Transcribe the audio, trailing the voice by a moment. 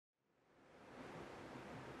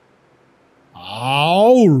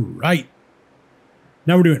All right.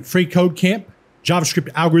 Now we're doing FreeCodeCamp, JavaScript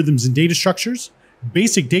algorithms and data structures,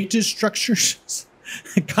 basic data structures,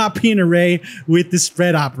 copy an array with the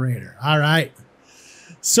spread operator. All right.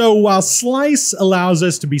 So while slice allows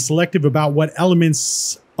us to be selective about what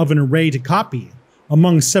elements of an array to copy,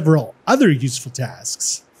 among several other useful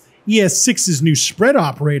tasks, ES6's new spread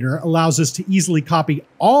operator allows us to easily copy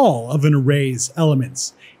all of an array's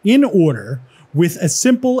elements in order with a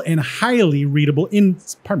simple and highly readable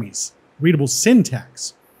readable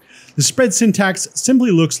syntax. The spread syntax simply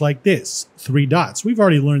looks like this, 3 dots. We've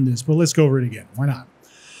already learned this, but let's go over it again. Why not?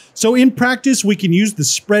 So in practice, we can use the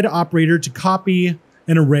spread operator to copy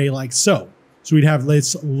an array like so. So we'd have,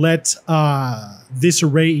 let's let this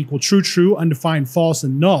array equal true, true, undefined, false,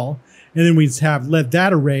 and null. And then we'd have let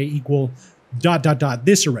that array equal ...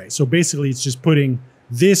 this array. So basically it's just putting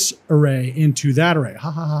this array into that array.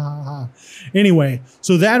 Ha ha ha ha ha. Anyway,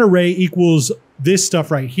 so that array equals this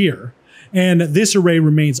stuff right here. And this array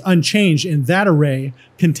remains unchanged, and that array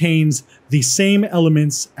contains the same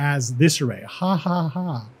elements as this array. Ha ha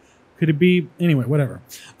ha. Could it be? Anyway, whatever.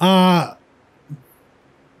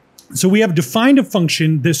 So we have defined a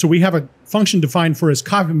function. So we have a function defined for as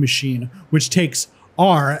copyMachine, which takes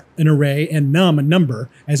R, an array, and num, a number,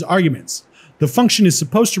 as arguments. The function is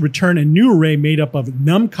supposed to return a new array made up of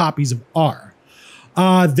num copies of R.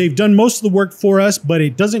 They've done most of the work for us, but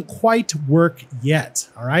it doesn't quite work yet,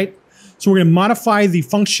 all right? So we're going to modify the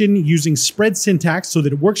function using spread syntax so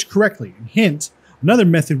that it works correctly. And hint, another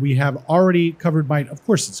method we have already covered by, of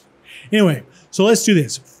course it's good. Anyway, so let's do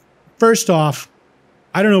this. First off,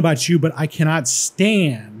 I don't know about you, but I cannot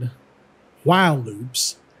stand while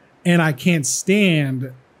loops, and I can't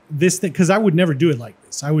stand this thing, because I would never do it like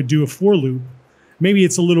this. I would do a for loop. Maybe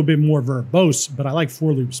it's a little bit more verbose, but I like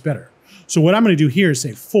for loops better. So what I'm going to do here is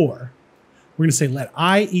say for. We're going to say let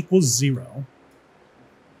I equals 0.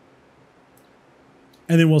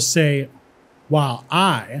 And then we'll say while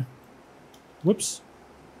I is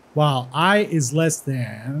less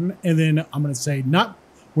than, and then I'm going to say not,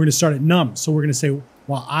 we're going to start at num. So we're going to say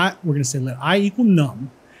we're going to say let I equal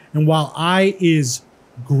num, and while I is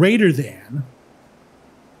greater than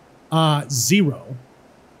 0,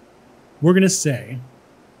 we're going to say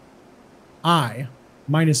I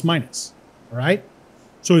minus minus. All right.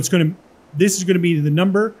 So this is going to be the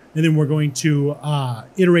number, and then we're going to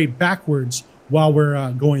iterate backwards while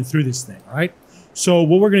we're going through this thing. All right. So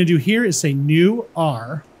what we're going to do here is say new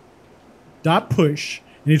R dot push,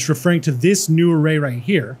 and it's referring to this new array right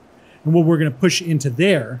here. And what we're going to push into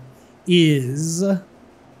there is ...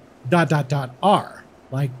 R,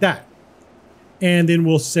 like that. And then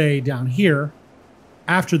we'll say down here,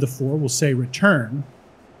 after the for, we'll say return.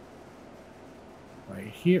 Right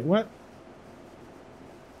here, what?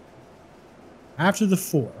 After the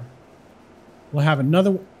for, we'll have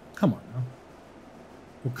another, come on now.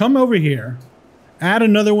 We'll come over here, add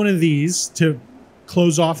another one of these to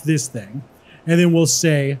close off this thing, and then we'll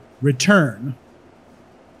say return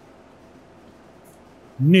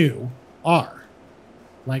new R,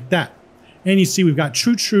 like that. And you see we've got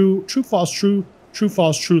true, true, true, false, true, true,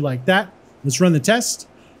 false, true, like that. Let's run the test.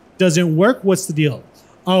 Doesn't work. What's the deal?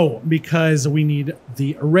 Oh, because we need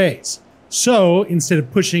the arrays. So instead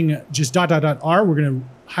of pushing just ... R, we're going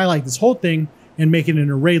to highlight this whole thing and make it an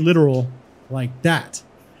array literal like that.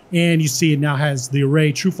 And you see it now has the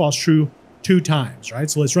array true, false, true 2 times, right?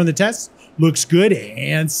 So let's run the test. Looks good,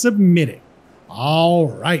 and submit it. All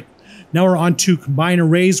right. Now we're on to combine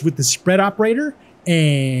arrays with the spread operator,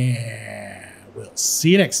 and we'll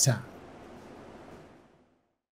see you next time.